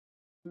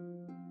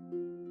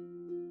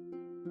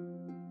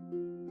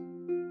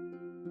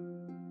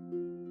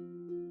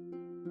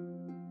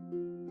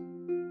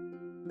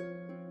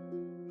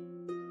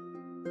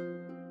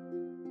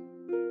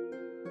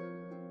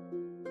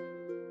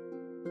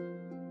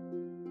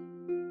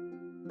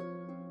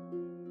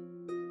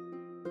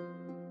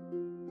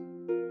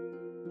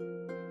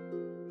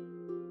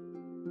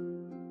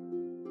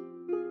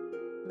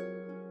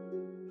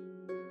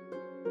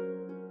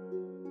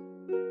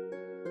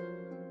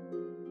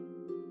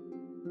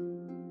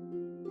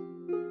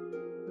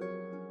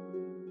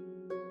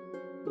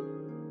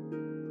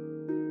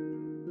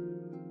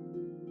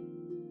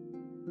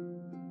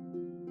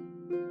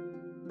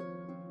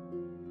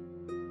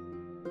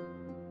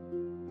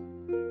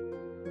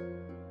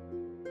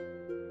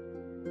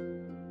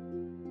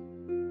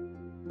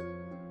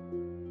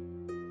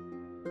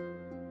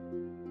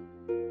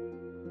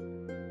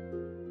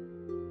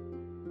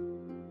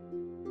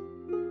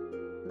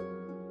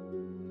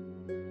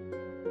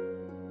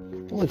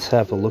Let's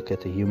have a look at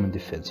the human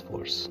defense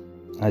force.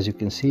 As you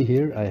can see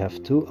here, I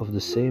have two of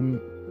the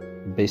same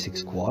basic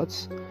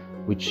squads,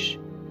 which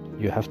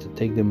you have to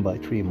take them by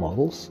 3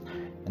 models,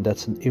 and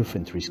that's an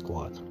infantry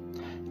squad.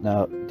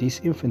 Now, these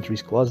infantry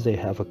squads, they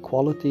have a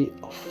quality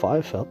of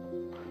 5 up,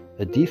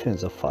 a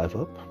defense of 5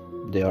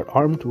 up. They are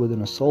armed with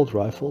an assault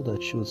rifle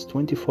that shoots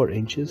 24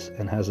 inches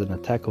and has an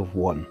attack of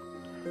 1.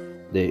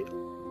 They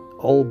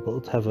all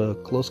both have a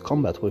close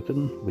combat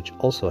weapon, which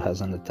also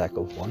has an attack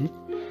of 1.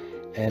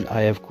 And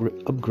I have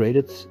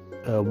upgraded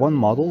one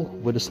model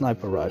with a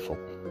sniper rifle,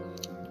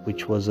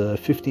 which was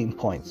 15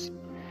 points.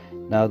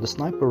 Now the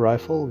sniper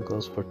rifle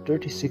goes for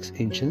 36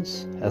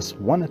 inches, has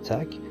 1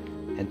 attack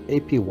and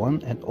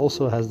AP1, and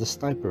also has the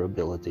sniper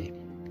ability.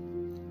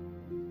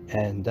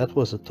 And that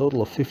was a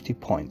total of 50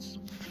 points.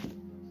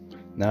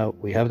 Now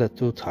we have that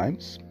 2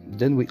 times.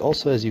 Then we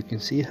also, as you can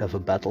see, have a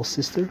battle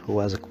sister who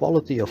has a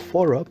quality of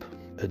 4 up,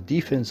 a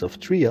defense of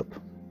 3 up.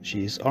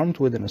 She is armed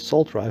with an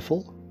assault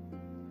rifle,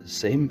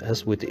 same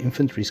as with the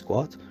infantry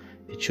squad.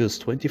 It shoots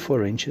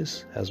 24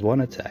 inches, has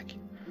 1 attack.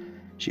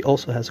 She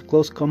also has a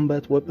close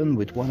combat weapon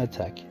with 1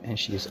 attack, and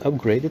she is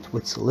upgraded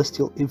with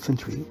celestial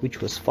infantry,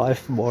 which was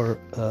 5 more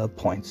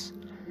points.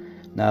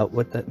 Now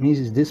what that means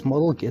is this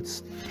model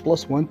gets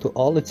 +1 to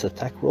all its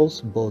attack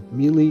rolls, both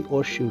melee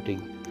or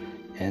shooting,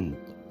 and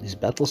this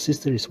battle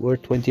sister is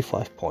worth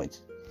 25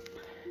 points.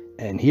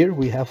 And here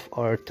we have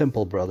our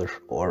temple brother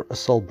or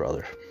assault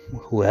brother,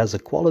 who has a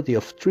quality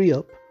of 3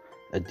 up,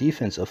 a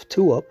defense of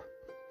 2 up,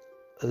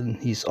 and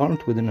he's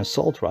armed with an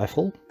assault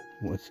rifle,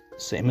 with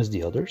same as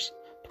the others,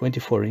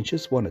 24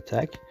 inches, 1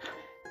 attack,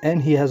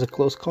 and he has a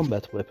close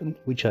combat weapon,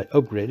 which I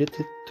upgraded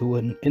it to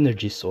an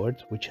energy sword,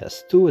 which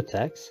has 2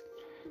 attacks.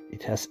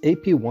 It has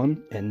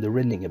AP1 and the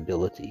rending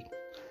ability.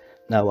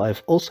 Now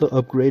I've also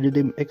upgraded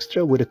him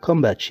extra with a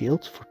combat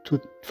shield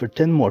for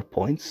 10 more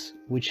points,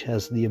 which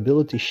has the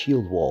ability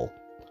shield wall,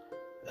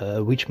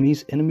 which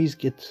means enemies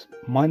get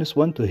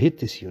 -1 to hit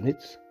this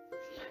unit.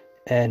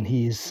 And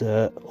he's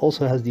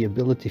also has the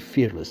ability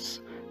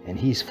Fearless, and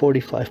he's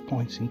 45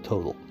 points in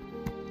total.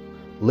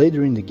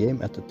 Later in the game,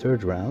 at the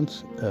 3rd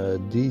round,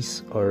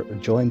 these are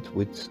joined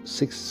with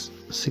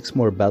six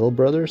more battle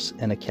brothers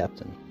and a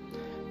captain.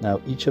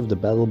 Now each of the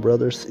battle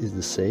brothers is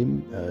the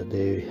same.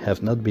 They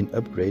have not been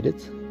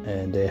upgraded,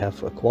 and they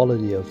have a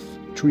quality of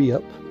 3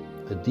 up,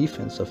 a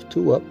defense of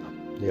 2 up.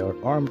 They are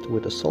armed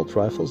with assault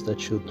rifles that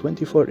shoot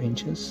 24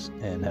 inches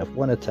and have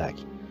 1 attack.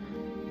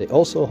 They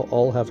also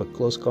all have a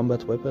close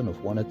combat weapon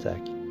of 1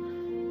 attack.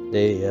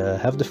 They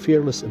have the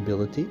Fearless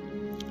ability,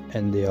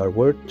 and they are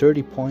worth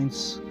 30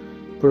 points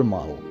per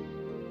model.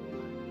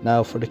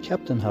 Now for the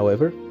captain,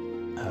 however,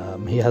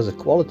 he has a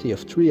quality of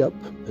 3 up,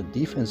 a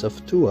defense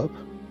of 2 up.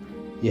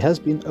 He has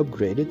been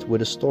upgraded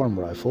with a storm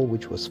rifle,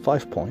 which was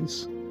 5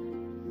 points.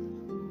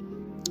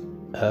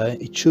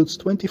 It shoots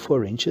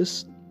 24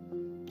 inches,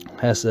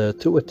 has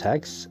 2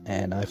 attacks,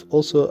 and I've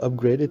also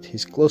upgraded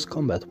his close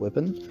combat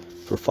weapon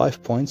for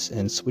 5 points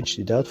and switched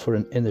it out for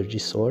an energy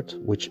sword,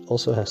 which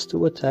also has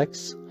 2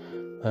 attacks,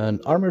 an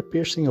armor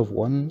piercing of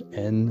 1,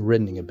 and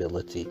rending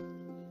ability.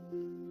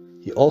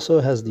 He also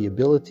has the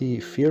ability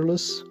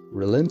Fearless,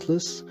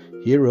 Relentless,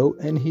 Hero,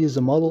 and he is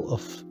a model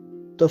of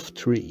Tough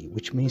 3,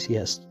 which means he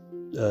has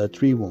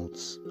 3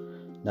 wounds.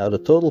 Now the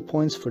total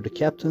points for the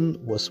captain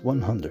was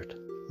 100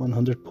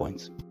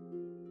 points.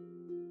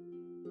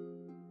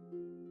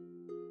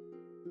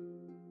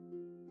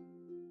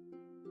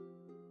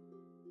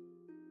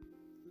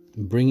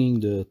 Bringing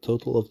the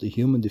total of the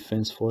human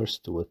defense force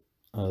to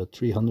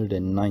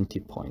 390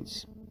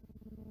 points.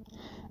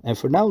 And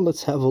for now,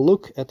 let's have a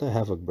look at the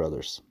Havoc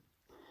brothers.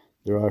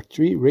 There are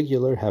 3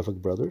 regular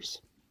Havoc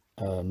brothers,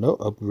 no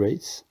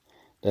upgrades,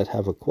 that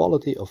have a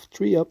quality of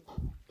 3 up,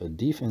 a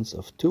defense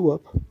of 2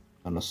 up,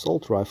 an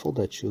assault rifle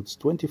that shoots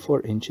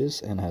 24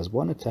 inches and has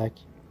 1 attack.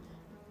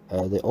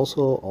 They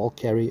also all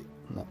carry,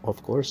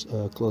 of course,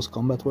 a close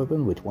combat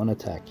weapon with 1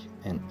 attack,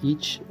 and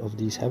each of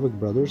these Havoc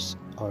brothers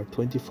are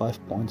 25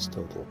 points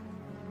total.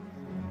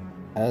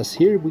 As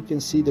here we can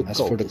see the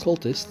for the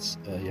cultists,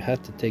 you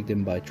have to take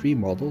them by 3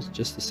 models,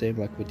 just the same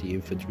like with the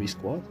infantry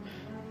squad.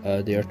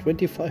 They are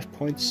 25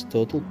 points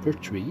total per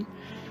tree,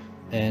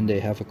 and they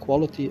have a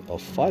quality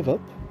of 5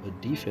 up, a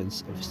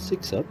defense of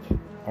 6 up,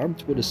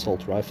 armed with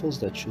assault rifles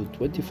that shoot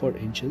 24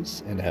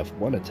 inches and have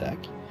 1 attack.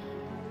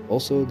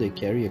 Also, they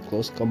carry a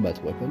close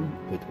combat weapon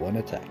with 1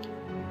 attack.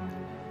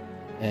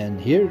 And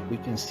here we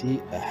can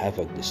see a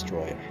Havoc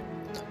destroyer.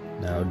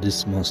 Now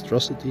this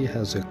monstrosity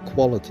has a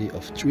quality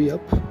of 3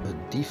 up, a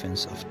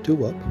defense of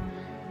 2 up.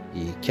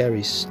 He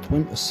carries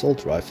twin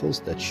assault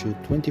rifles that shoot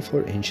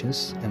 24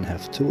 inches and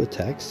have 2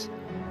 attacks.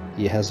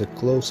 He has a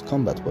close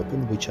combat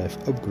weapon which I've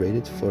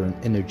upgraded for an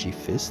energy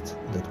fist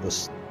that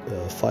was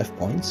 5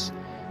 points,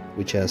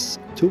 which has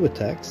 2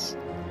 attacks.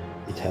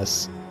 It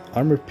has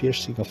armor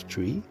piercing of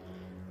 3,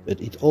 but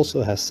it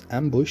also has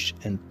ambush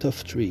and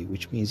tough 3,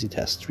 which means it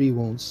has 3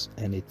 wounds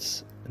and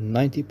it's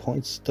 90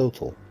 points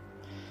total.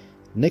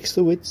 Next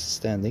to it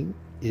standing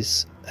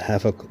is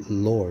Havoc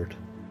Lord.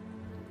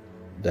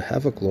 The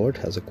Havoc Lord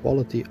has a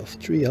quality of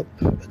 3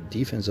 up, a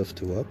defense of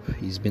 2 up.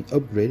 He's been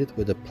upgraded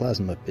with a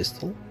plasma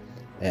pistol,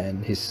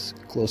 and his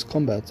close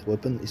combat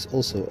weapon is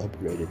also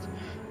upgraded.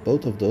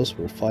 Both of those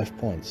were 5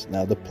 points.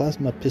 Now the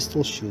plasma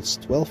pistol shoots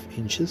 12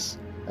 inches,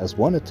 has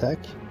 1 attack,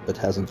 but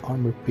has an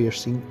armor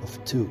piercing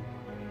of 2.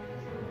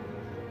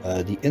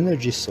 The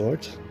energy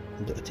sword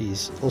that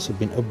he's also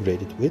been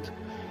upgraded with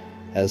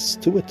has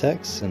 2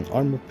 attacks and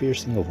armor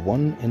piercing of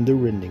 1 and the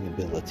rending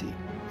ability.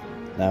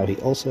 Now he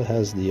also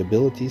has the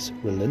abilities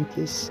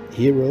Relentless,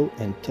 Hero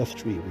and Tough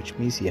 3, which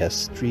means he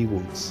has 3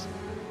 wounds.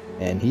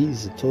 And he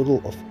is a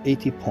total of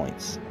 80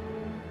 points.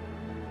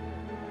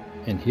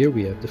 And here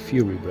we have the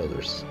Fury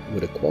Brothers,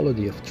 with a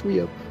quality of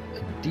 3 up,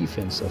 a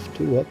defense of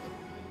 2 up.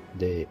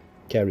 They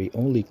carry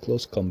only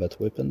close combat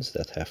weapons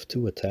that have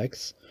 2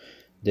 attacks.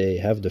 They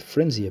have the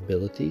Frenzy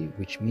ability,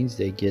 which means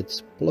they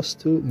get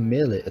 +2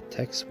 melee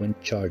attacks when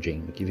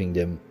charging, giving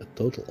them a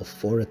total of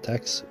 4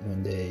 attacks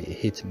when they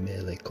hit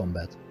melee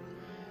combat.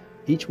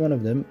 Each one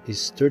of them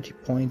is 30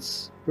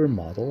 points per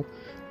model,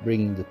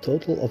 bringing the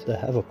total of the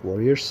Havoc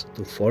Warriors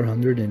to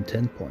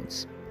 410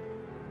 points.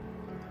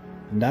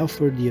 Now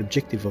for the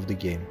objective of the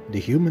game. The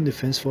human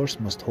defense force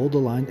must hold the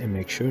line and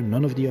make sure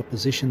none of the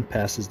opposition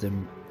passes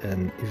them,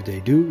 and if they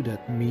do,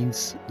 that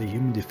means the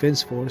human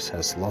defense force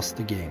has lost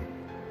the game.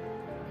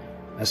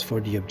 As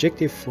for the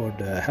objective for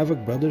the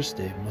Havoc brothers,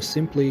 they must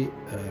simply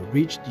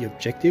reach the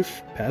objective,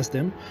 pass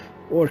them,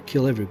 or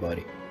kill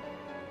everybody.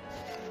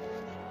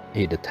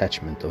 A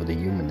detachment of the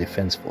human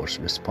defense force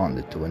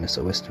responded to an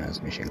SOS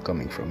transmission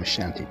coming from a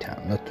shanty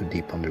town not too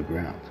deep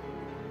underground.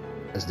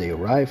 As they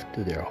arrived,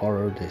 to their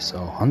horror, they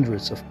saw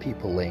hundreds of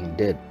people laying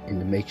dead in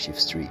the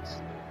makeshift streets.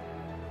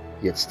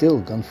 Yet still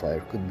gunfire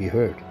could be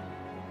heard.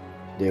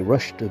 They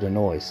rushed to the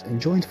noise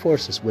and joined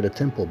forces with a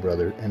temple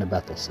brother and a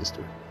battle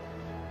sister.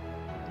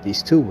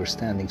 These two were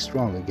standing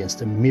strong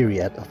against a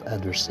myriad of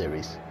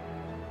adversaries.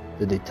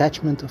 The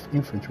detachment of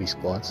infantry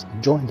squads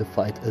joined the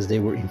fight as they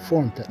were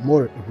informed that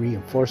more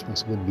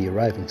reinforcements would be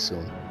arriving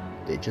soon.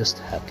 They just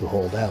had to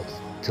hold out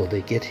till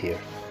they get here.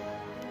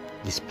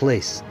 This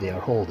place they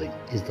are holding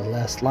is the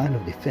last line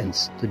of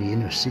defense to the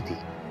inner city.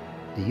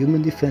 The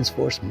human defense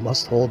force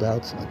must hold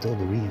out until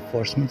the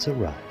reinforcements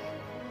arrive.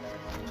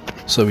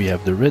 So we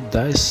have the red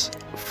dice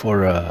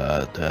for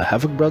the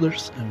Havoc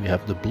brothers, and we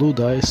have the blue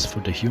dice for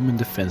the human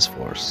defense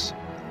force.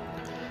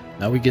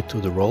 Now we get to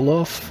the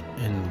roll-off,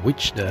 in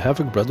which the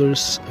Havoc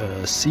brothers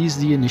seize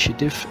the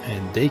initiative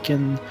and they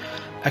can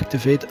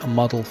activate a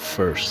model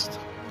first.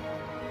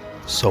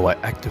 So I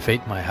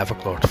activate my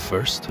Havoc Lord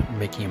first,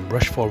 making him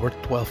rush forward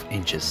 12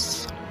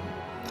 inches.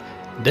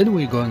 Then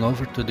we're going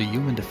over to the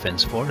human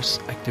defense force,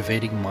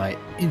 activating my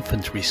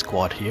infantry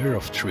squad here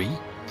of 3.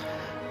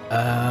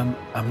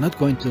 I'm not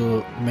going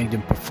to make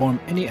them perform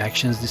any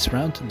actions this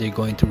round. They're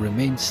going to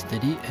remain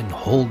steady and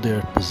hold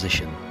their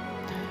position.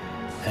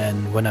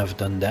 And when I've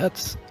done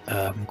that,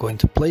 I'm going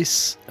to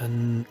place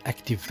an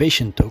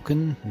activation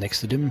token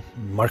next to them,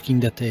 marking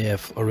that they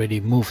have already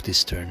moved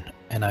this turn.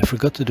 And I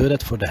forgot to do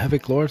that for the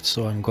Havoc Lord,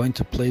 so I'm going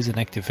to place an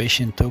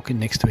activation token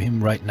next to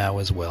him right now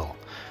as well.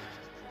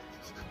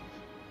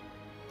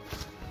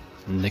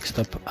 Next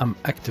up, I'm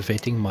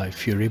activating my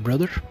Fury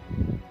Brother.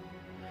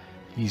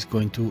 He's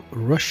going to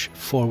rush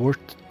forward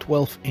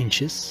 12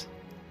 inches,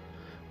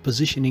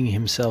 positioning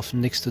himself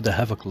next to the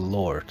Havoc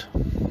Lord.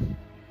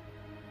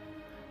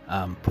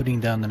 I'm putting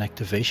down an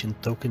activation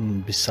token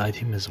beside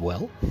him as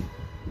well.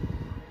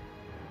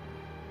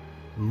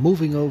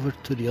 Moving over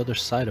to the other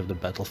side of the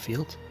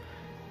battlefield,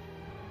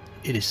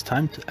 it is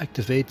time to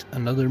activate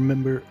another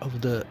member of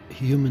the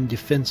human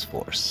defense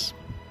force.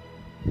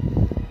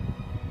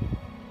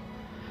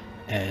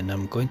 And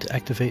I'm going to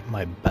activate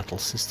my battle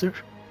sister.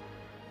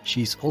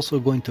 She's also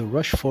going to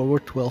rush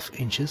forward 12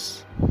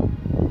 inches,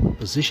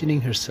 positioning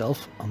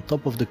herself on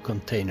top of the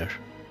container.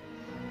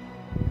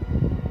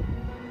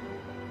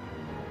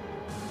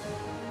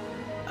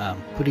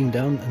 I'm putting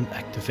down an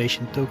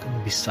activation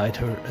token beside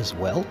her as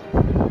well.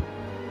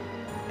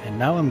 And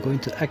now I'm going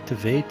to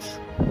activate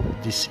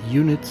this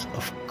unit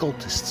of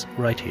cultists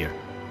right here.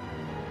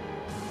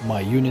 My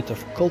unit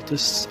of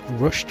cultists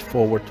rushed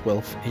forward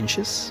 12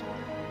 inches,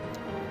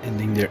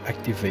 ending their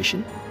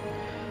activation.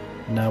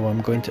 Now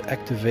I'm going to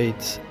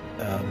activate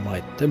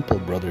my temple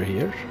brother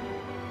here,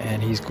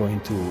 and he's going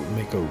to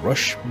make a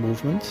rush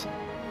movement,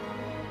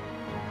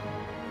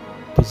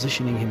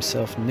 positioning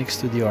himself next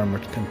to the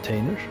armored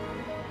container,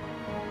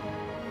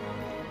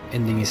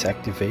 ending his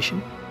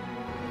activation.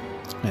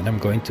 And I'm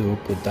going to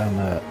put down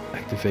an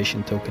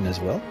activation token as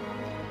well.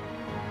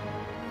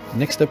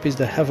 Next up is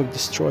the Havoc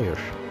Destroyer.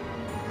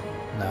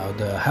 Now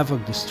the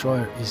Havoc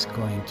Destroyer is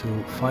going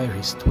to fire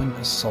his twin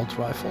assault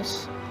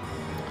rifles.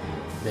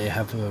 They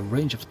have a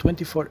range of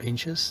 24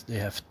 inches, they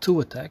have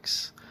 2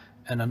 attacks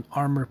and an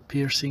armor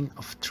piercing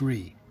of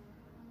 3.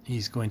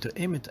 He's going to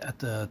aim it at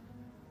the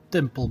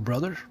temple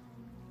brother,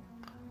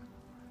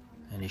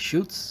 and he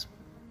shoots.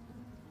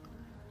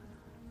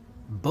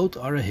 Both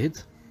are a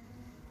hit.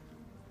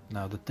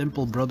 Now the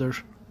temple brother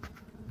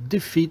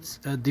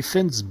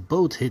defends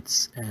both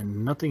hits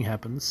and nothing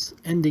happens,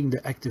 ending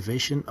the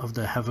activation of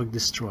the Havoc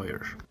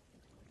Destroyer.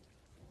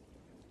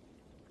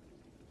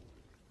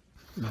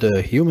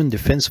 The Human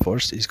Defense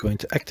Force is going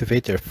to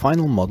activate their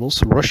final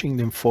models, rushing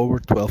them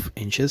forward 12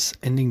 inches,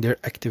 ending their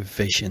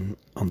activation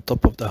on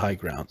top of the high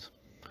ground.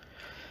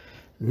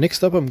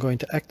 Next up, I'm going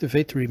to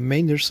activate the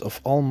remainders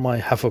of all my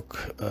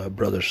Havoc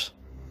brothers.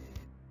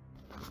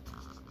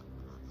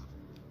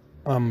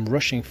 I'm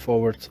rushing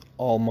forward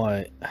all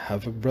my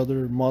Havoc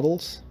brother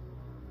models.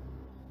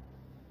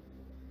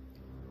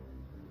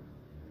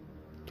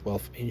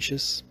 12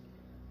 inches.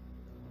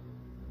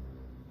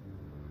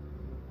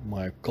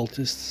 My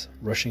cultists,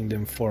 rushing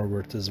them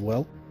forward as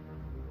well.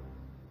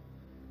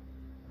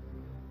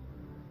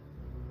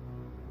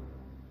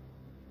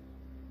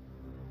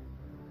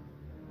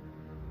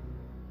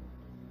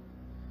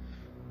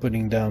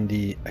 Putting down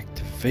the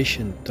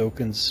activation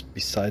tokens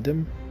beside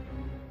them,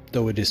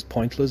 though it is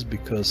pointless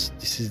because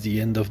this is the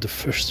end of the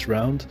first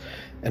round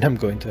and I'm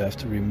going to have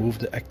to remove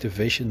the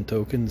activation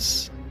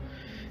tokens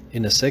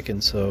in a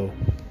second, so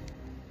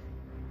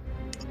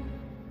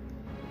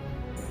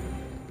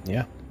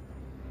yeah.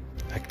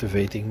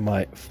 Activating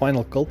my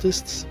final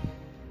cultists,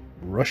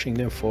 rushing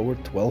them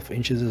forward 12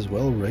 inches as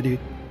well, ready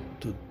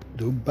to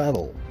do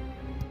battle.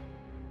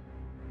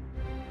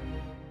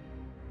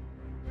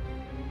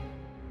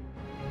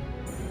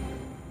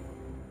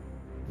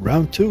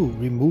 Round 2,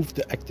 remove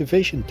the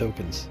activation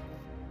tokens.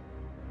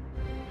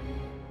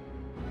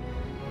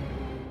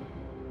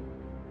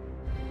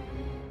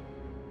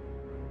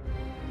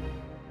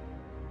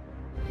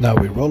 Now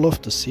we roll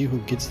off to see who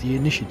gets the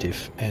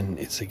initiative, and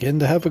it's again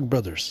the Havoc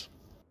brothers.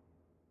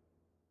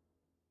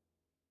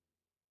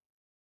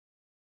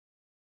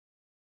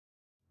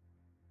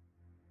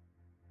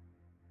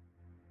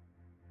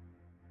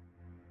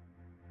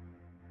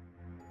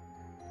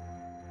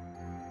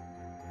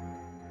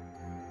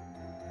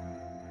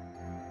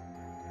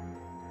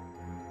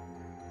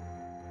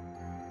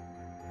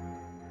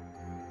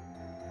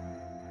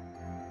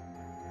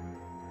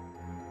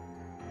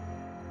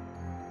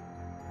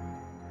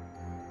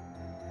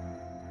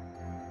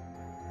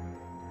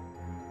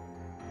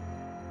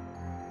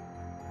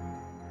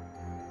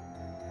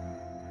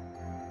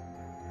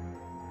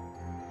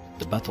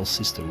 The battle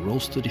sister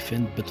rolls to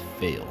defend but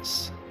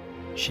fails.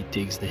 She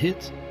takes the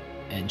hit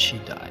and she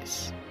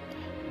dies,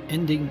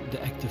 ending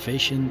the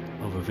activation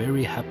of a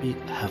very happy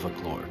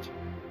Havoc Lord.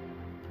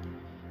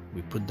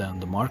 We put down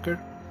the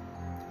marker.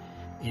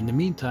 In the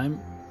meantime,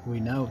 we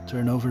now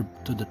turn over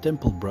to the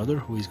Temple Brother,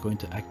 who is going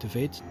to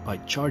activate by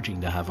charging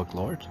the Havoc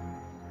Lord.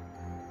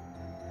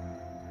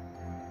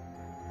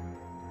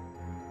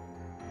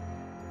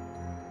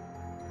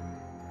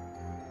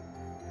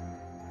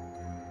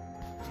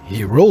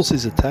 He rolls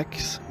his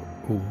attacks,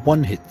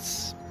 1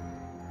 hits.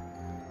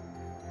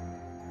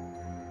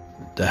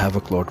 The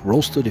Havoc Lord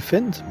rolls to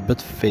defend,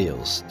 but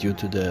fails due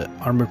to the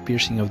armor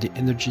piercing of the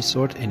energy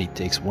sword, and he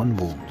takes 1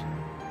 wound.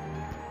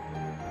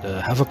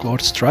 The Havoc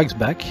Lord strikes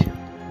back,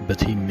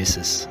 but he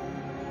misses.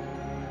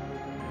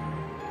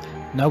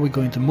 Now we're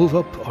going to move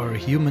up our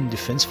human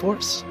defense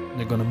force.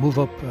 They're going to move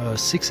up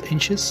 6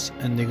 inches,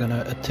 and they're going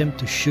to attempt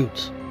to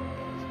shoot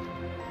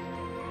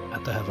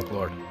at the Havoc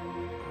Lord.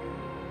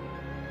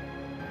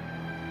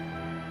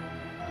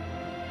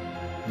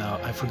 Now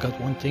I forgot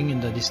one thing,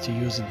 and that is to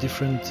use a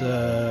different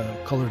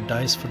colored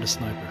dice for the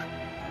sniper.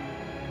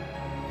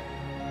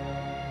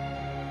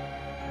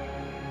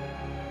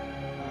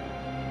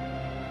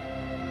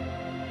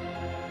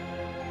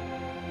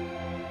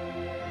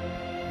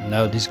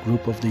 Now this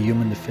group of the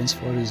human defense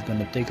force is going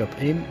to take up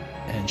aim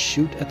and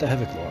shoot at the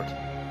Havoc Lord.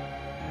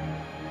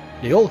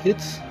 They all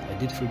hit. I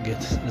did forget,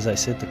 as I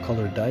said, the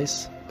colored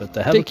dice, but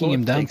the Havoc Lord takes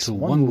him down to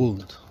 1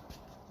 wound.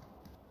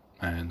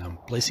 And I'm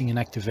placing an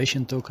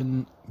activation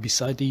token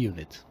beside the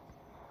unit.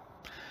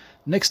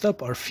 Next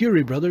up, our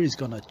Fury Brother is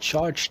gonna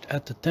charge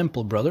at the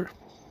Temple Brother.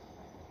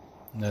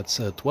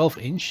 That's a 12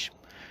 inch.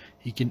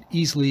 He can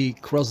easily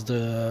cross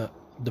the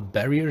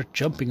barrier,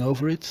 jumping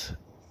over it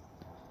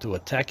to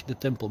attack the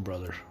Temple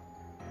Brother.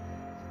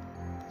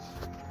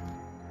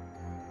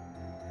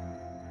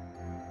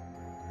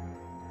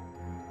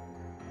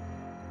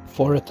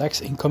 4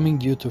 attacks incoming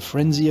due to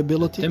frenzy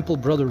ability. Temple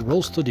Brother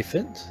rolls to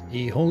defend.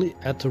 He only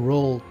had to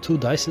roll 2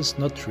 dice,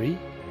 not 3.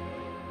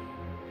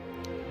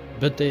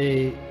 But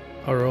they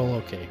are all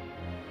okay.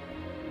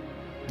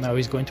 Now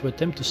he's going to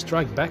attempt to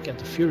strike back at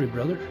the Fury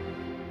Brother,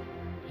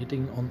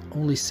 hitting on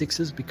only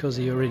 6s because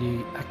he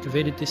already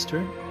activated this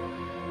turn,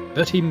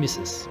 but he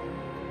misses.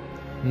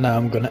 Now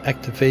I'm gonna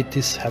activate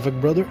this Havoc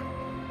Brother,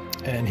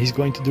 and he's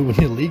going to do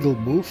an illegal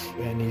move,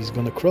 and he's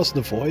gonna cross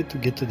the void to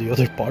get to the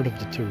other part of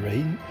the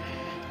terrain.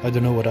 I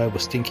don't know what I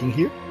was thinking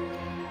here.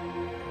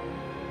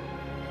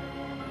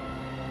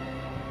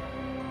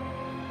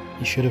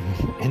 He should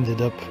have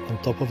ended up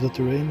on top of the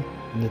terrain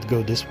and not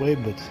go this way,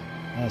 but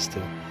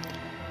still.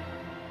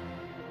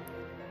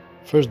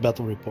 First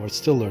battle report,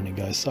 still learning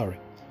guys, sorry.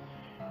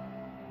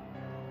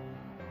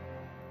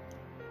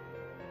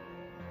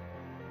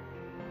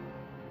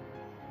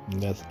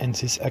 And that ends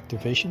his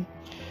activation.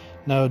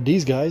 Now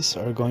these guys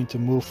are going to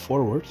move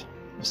forward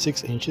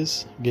 6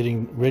 inches,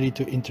 getting ready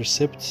to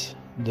intercept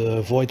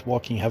the void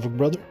walking Havoc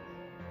Brother.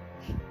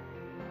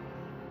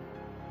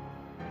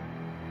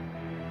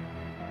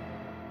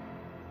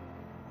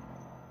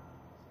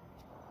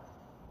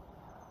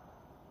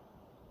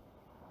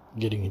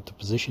 Getting into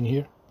position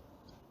here.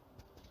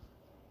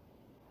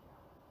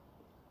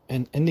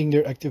 And ending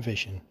their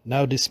activation.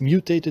 Now this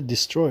mutated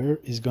destroyer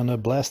is gonna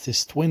blast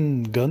his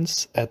twin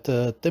guns at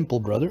the Temple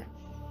Brother.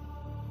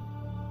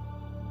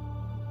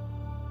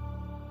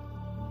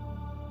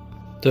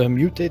 The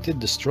mutated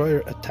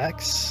destroyer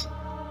attacks,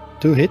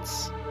 2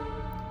 hits,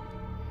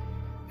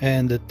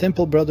 and the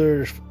Temple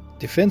Brother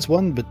defends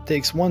 1 but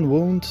takes 1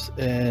 wound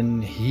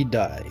and he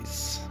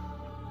dies.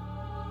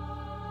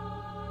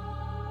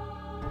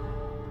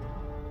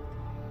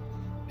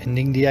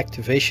 Ending the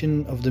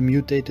activation of the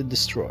mutated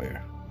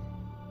destroyer.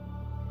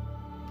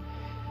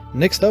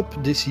 Next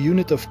up, this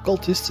unit of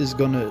cultists is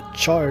gonna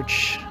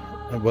charge,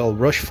 well,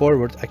 rush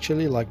forward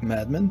actually like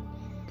madmen,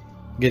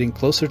 getting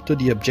closer to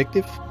the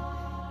objective,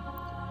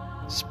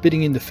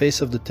 spitting in the face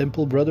of the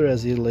Temple Brother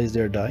as he lays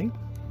there dying.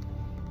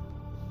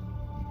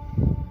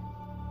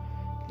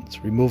 Let's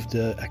remove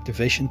the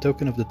activation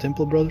token of the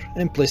Temple Brother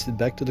and place it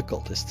back to the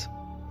cultist.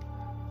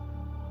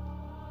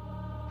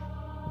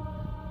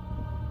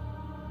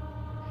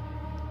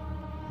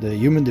 The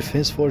Human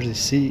Defense Force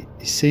is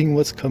seeing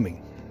what's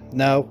coming.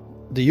 Now,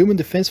 the Human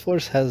Defense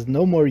Force has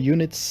no more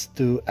units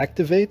to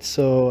activate,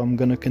 so I'm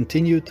gonna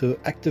continue to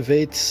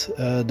activate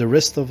the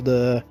rest of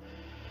the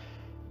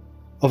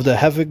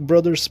Havoc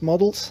Brothers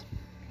models,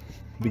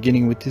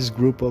 beginning with this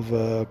group of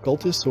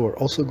cultists who are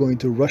also going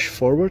to rush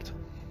forward.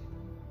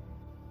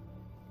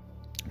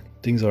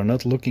 Things are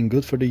not looking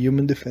good for the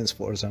Human Defense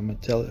Force. I'm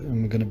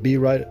gonna be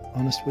right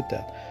honest with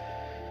that.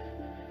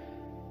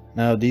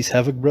 Now these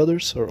Havoc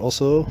Brothers are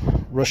also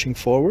rushing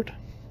forward.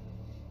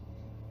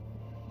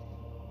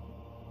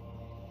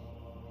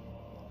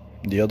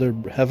 The other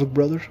Havoc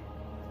Brother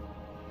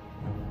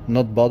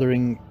not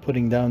bothering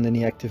putting down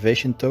any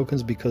activation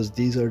tokens because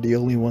these are the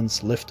only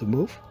ones left to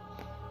move.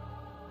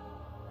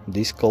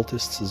 These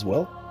cultists as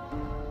well.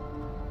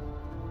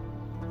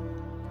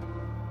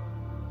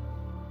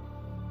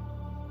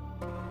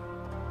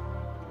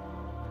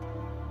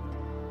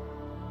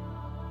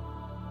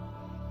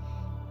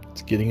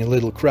 It's getting a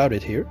little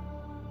crowded here.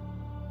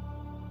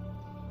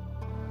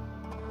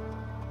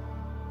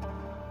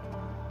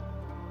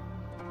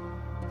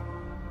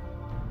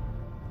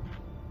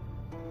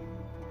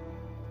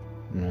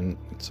 And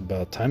it's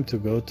about time to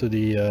go to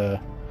the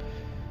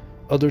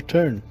other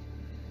turn.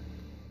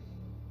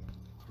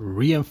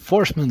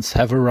 Reinforcements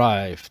have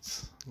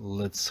arrived.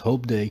 Let's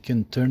hope they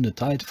can turn the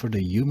tide for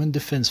the Human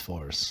Defense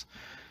Force.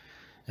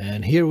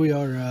 And here we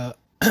are.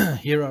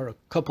 Here are a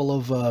couple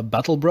of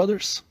Battle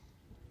Brothers.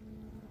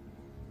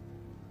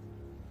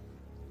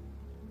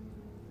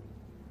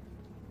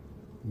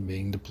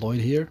 Being deployed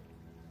here.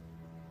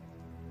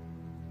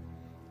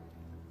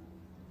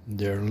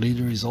 Their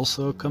leader is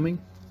also coming.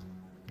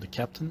 The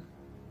captain.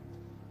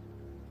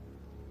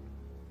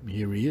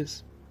 Here he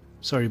is.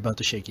 Sorry about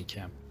the shaky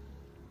cam.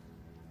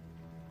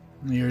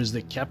 Here's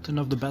the captain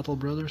of the Battle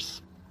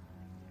Brothers.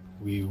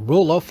 We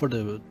roll off for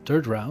the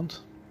third round.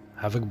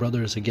 Havoc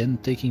Brothers again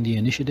taking the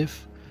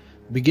initiative,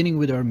 beginning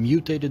with our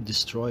mutated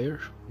destroyer,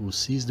 who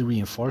sees the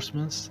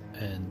reinforcements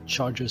and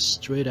charges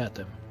straight at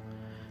them,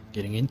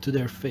 getting into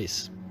their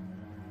face.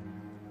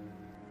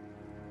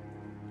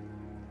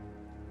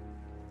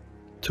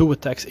 2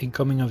 attacks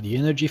incoming of the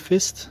Energy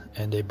Fist,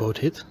 and they both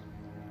hit.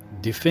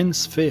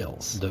 Defense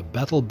fails. The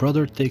Battle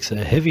Brother takes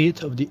a heavy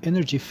hit of the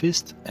Energy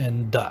Fist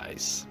and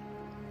dies,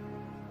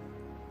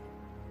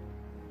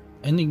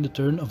 ending the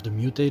turn of the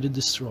mutated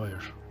destroyer,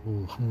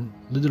 who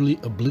literally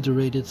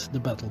obliterated the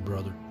Battle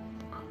Brother.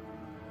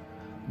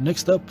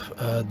 Next up,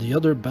 the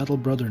other Battle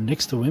Brother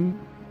next to him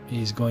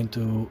is going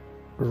to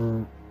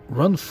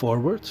run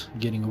forward,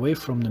 getting away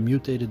from the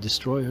mutated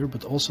destroyer,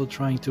 but also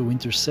trying to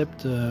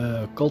intercept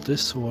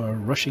cultists who are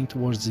rushing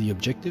towards the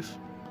objective.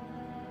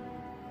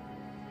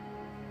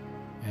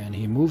 And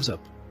he moves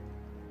up.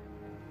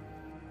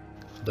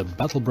 The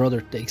Battle Brother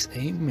takes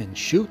aim and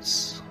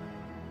shoots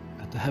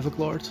at the Havoc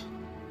Lord.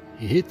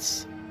 He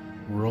hits,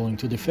 rolling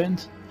to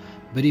defend,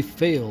 but he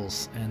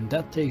fails, and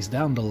that takes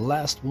down the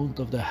last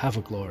wound of the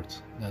Havoc Lord.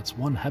 That's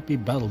one happy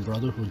battle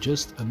brother who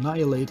just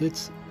annihilated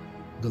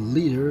the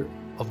leader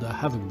of the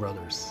Havoc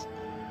brothers.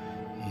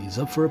 He's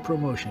up for a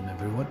promotion,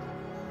 everyone.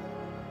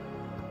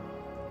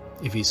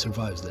 If he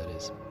survives, that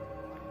is.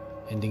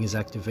 Ending his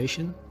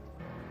activation.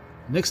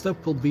 Next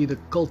up will be the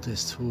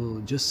cultists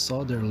who just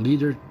saw their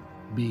leader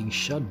being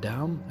shot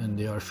down, and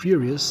they are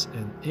furious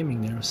and aiming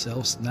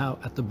themselves now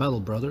at the battle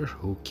brother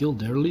who killed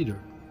their leader.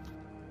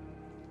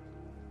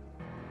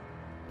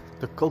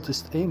 The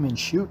cultists aim and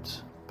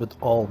shoot, but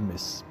all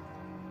miss.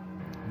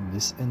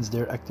 This ends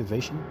their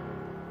activation.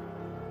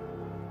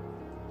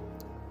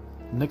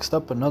 Next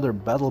up, another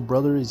battle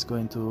brother is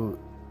going to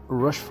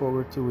rush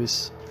forward to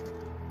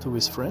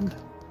his friend.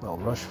 Well,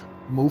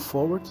 move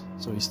forward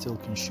so he still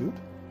can shoot.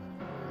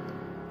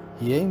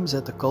 He aims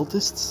at the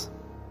cultists.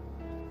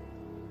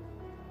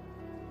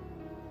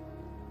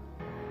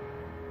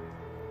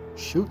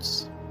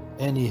 Shoots,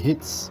 and he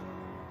hits.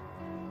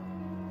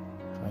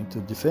 Trying to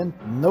defend.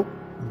 Nope,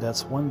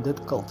 that's one dead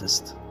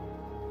cultist.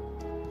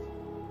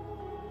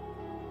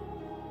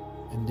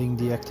 Ending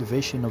the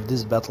activation of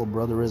this battle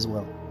brother as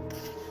well.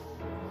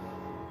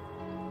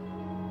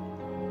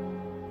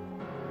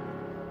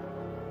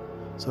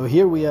 So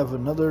here we have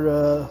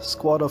another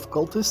squad of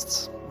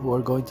cultists who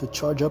are going to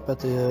charge up at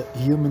the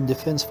human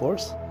defense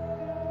force.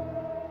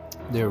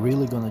 They're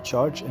really going to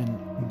charge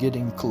and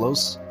getting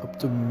close up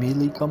to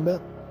melee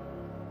combat.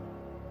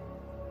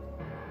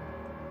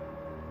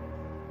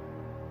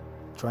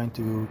 Trying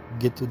to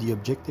get to the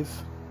objective.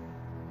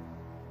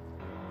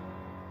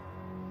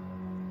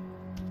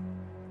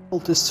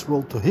 Cultists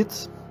roll to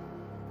hit,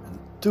 and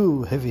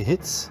 2 heavy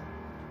hits.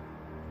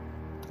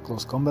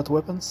 Close combat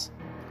weapons.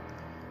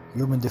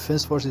 Human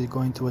defense force is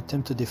going to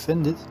attempt to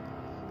defend it,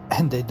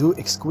 and they do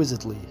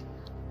exquisitely.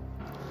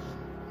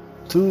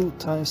 2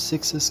 times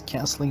 6s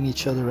cancelling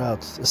each other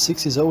out. A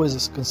 6 is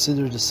always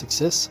considered a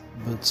success,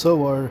 but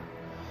so are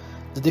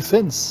the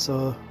defense,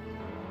 so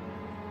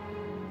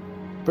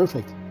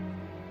perfect.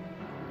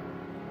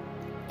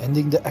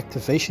 Ending the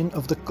activation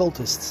of the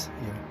cultists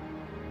here.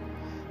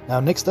 Now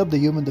next up, the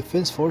human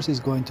defense force is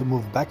going to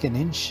move back an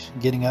inch,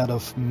 getting out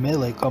of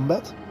melee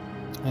combat,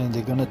 and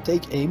they're gonna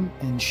take aim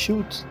and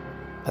shoot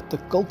at the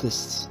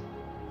cultists.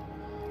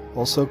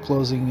 Also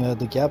closing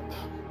the gap,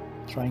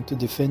 trying to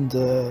defend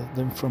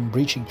them from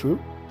breaching through.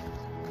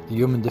 The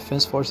human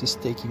defense force is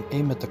taking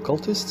aim at the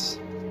cultists.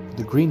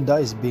 The green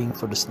dice being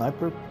for the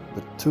sniper,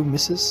 but 2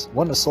 misses.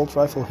 1 assault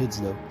rifle hits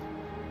though.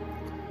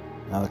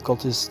 Now the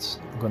cultists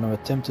are going to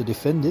attempt to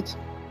defend it,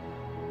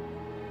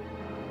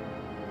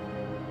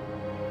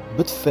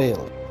 but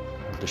fail.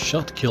 The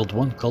shot killed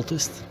 1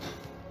 cultist,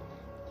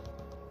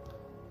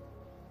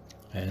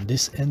 and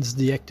this ends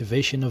the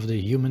activation of the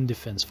human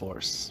defense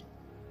force,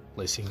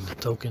 placing the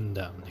token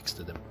down next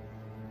to them.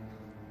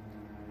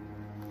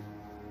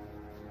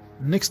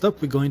 Next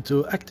up, we're going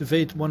to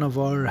activate one of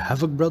our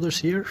Havoc brothers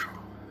here.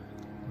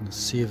 Let's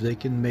see if they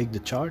can make the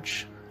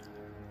charge,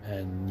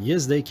 and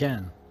yes they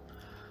can.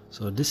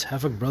 So this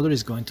Havoc brother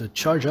is going to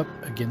charge up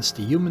against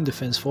the human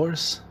defense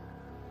force.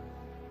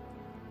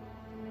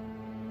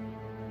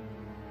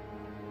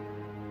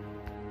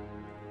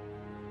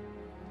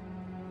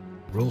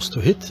 Rolls to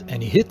hit,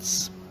 and he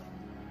hits,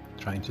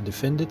 trying to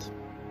defend it.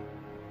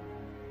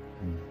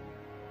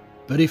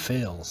 But he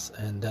fails,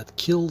 and that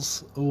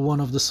kills 1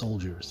 of the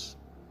soldiers.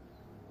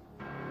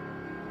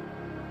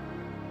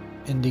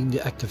 Ending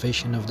the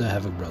activation of the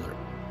Havoc brother.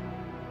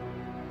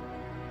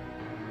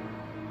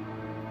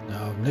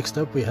 Now next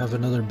up we have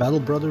another battle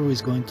brother who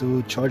is going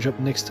to charge up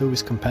next to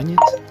his companions.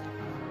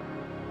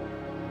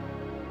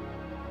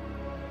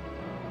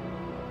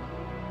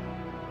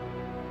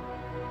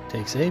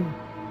 Takes aim.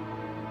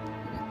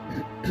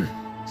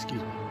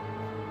 Excuse me.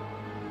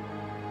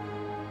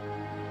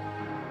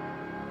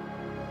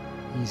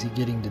 Easy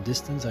getting the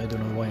distance. I don't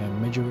know why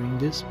I'm measuring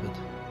this, but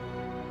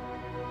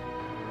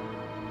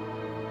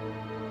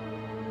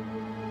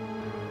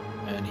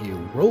and he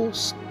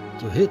rolls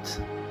to hit,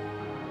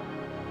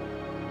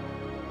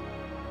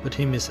 but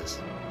he misses.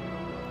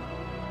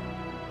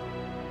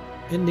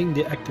 Ending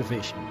the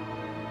activation.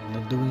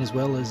 Not doing as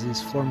well as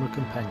his former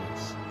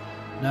companions.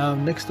 Now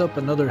next up,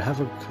 another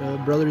Havoc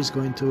brother is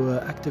going to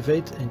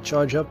activate and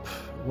charge up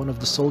one of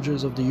the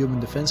soldiers of the human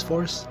defense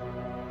force,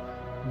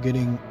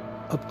 getting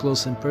up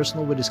close and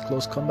personal with his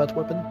close combat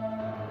weapon.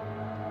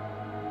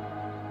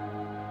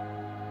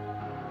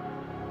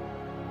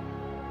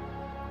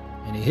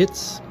 And he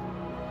hits,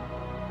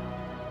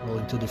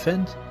 rolling to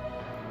defend.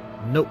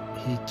 Nope,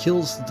 he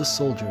kills the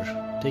soldier,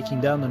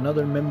 taking down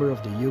another member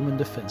of the human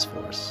defense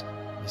force.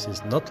 This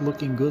is not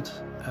looking good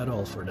at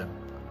all for them.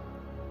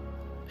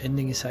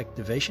 Ending his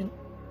activation.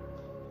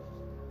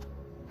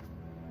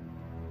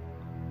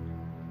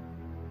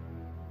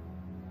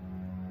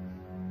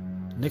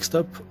 Next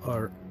up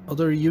are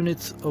other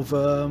units of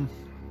the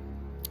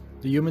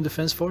human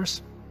defense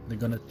force. They're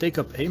gonna take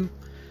up aim.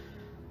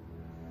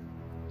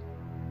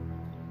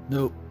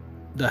 No,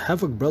 the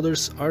Havoc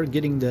brothers are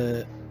getting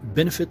the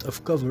benefit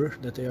of cover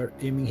that they are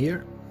aiming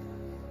here.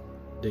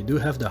 They do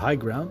have the high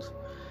ground,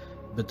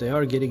 but they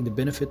are getting the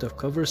benefit of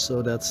cover,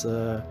 so that's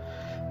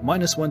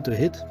 -1 to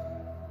hit.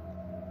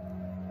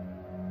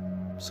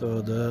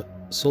 So the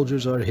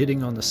soldiers are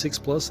hitting on the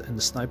 6+ and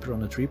the sniper on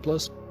the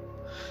 3+.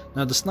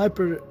 Now the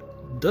sniper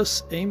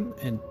does aim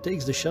and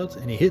takes the shot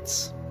and he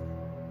hits,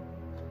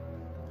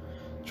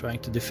 trying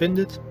to defend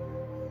it.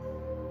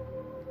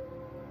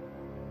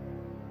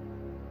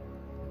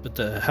 But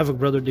the Havoc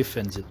brother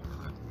defends it,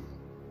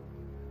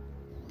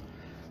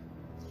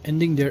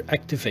 ending their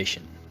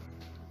activation.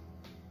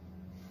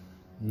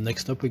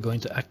 Next up, we're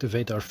going to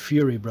activate our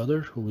Fury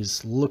brother, who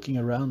is looking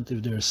around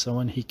if there's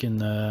someone he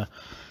can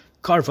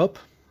carve up.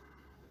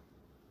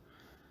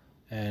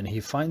 And he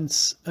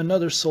finds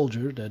another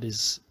soldier that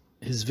is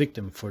his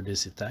victim for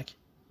this attack.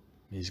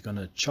 He's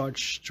gonna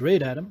charge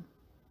straight at him.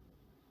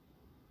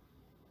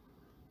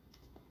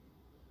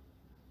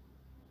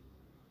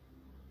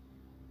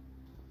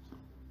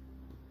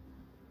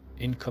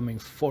 Incoming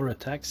 4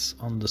 attacks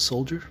on the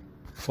soldier.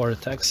 4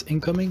 attacks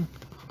incoming,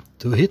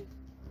 2 hit.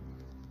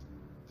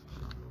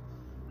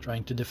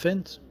 Trying to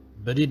defend,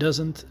 but he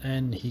doesn't,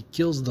 and he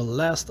kills the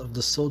last of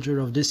the soldier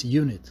of this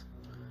unit.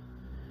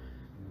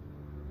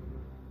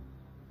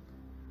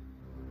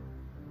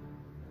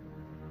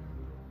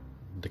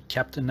 The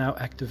captain now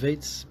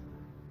activates,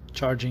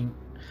 charging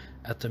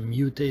at the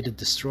mutated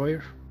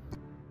destroyer.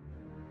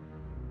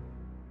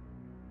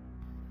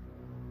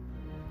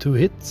 2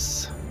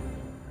 hits.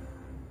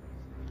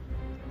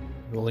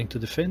 Rolling to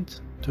defend.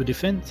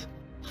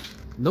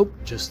 Nope,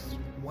 just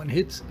 1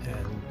 hit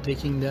and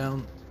taking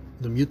down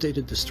the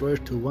mutated destroyer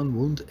to 1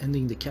 wound,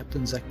 ending the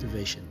captain's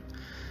activation.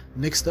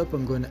 Next up,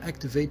 I'm going to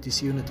activate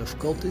this unit of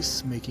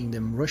cultists, making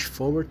them rush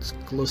forward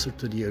closer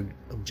to the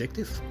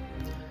objective.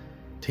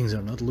 Things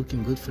are not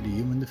looking good for the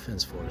human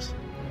defense force.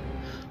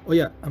 Oh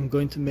yeah, I'm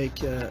going to make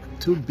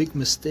 2 big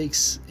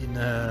mistakes in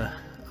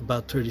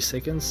about 30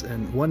 seconds,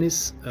 and one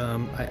is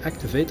I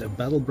activate a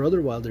battle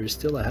brother while there is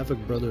still a Havoc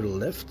brother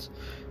left,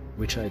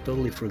 which I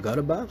totally forgot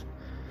about.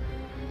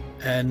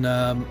 And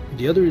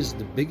the other is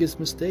the biggest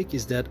mistake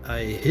is that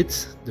I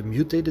hit the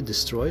mutated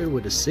destroyer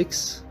with a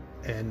 6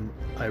 and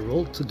I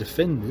rolled to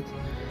defend it,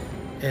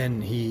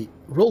 and he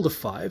rolled a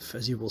 5,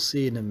 as you will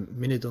see in a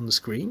minute on the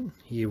screen.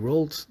 He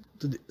rolled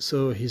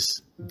so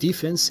his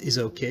defense is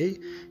okay,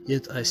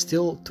 yet I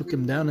still took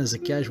him down as a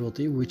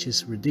casualty, which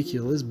is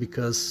ridiculous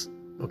because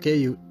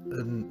okay,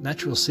 a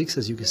natural 6,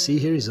 as you can see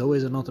here, is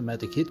always an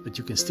automatic hit, but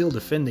you can still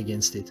defend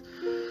against it.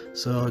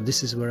 So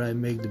this is where I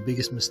make the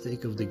biggest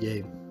mistake of the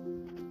game,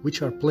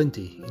 which are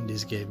plenty in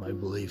this game, I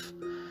believe.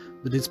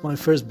 But it's my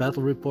first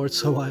battle report,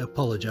 so I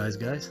apologize,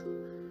 guys.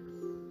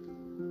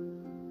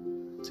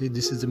 See,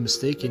 this is the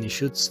mistake and he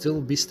should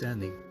still be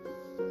standing.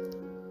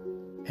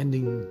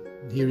 Ending,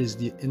 here is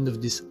the end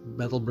of this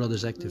Battle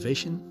Brothers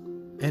activation.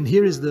 And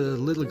here is the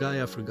little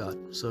guy I forgot.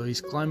 So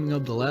he's climbing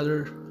up the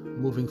ladder,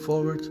 moving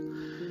forward,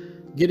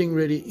 getting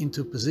ready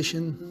into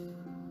position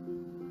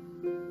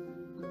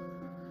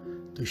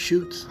to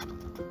shoot,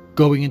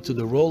 going into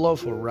the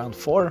roll-off for round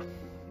 4.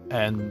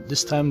 And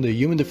this time the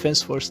human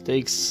defense force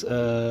takes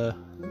the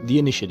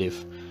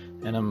initiative,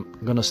 and I'm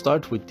gonna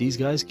start with these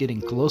guys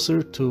getting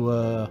closer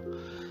to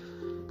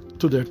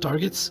their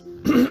targets.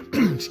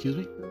 Excuse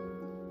me.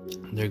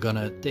 They're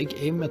gonna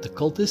take aim at the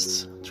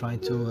cultists, trying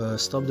to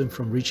stop them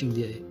from reaching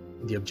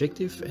the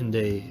objective, and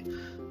they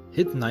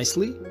hit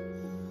nicely.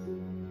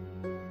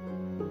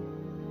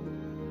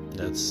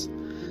 That's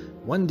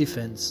 1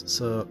 defense,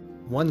 so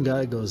 1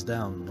 guy goes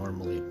down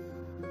normally.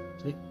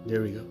 See,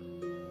 there we go.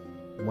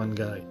 1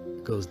 guy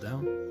goes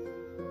down,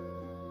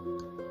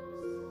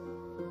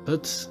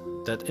 but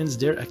that ends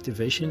their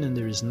activation, and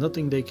there is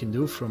nothing they can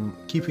do from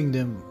keeping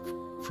them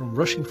from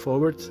rushing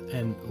forward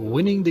and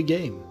winning the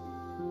game.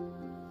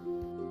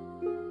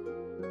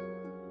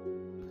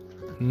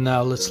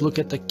 Now let's look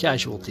at the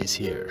casualties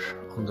here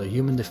on the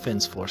human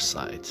defense force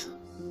side,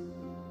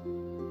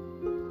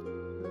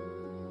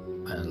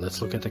 and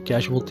let's look at the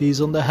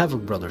casualties on the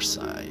Havoc Brothers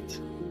side.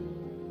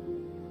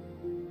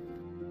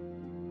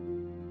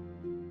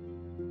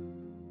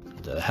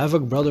 The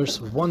Havoc Brothers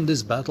won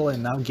this battle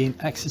and now gain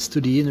access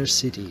to the inner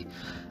city.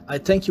 I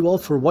thank you all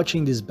for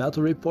watching this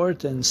battle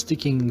report and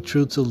sticking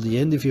through till the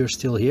end if you're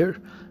still here.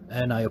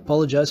 And I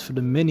apologize for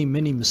the many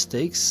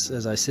mistakes.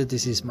 As I said,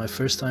 this is my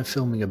first time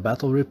filming a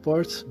battle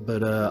report,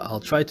 but I'll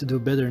try to do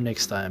better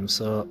next time.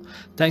 So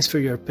thanks for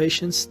your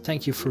patience,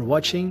 thank you for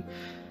watching,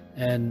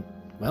 and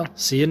well,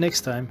 see you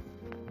next time.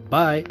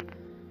 Bye!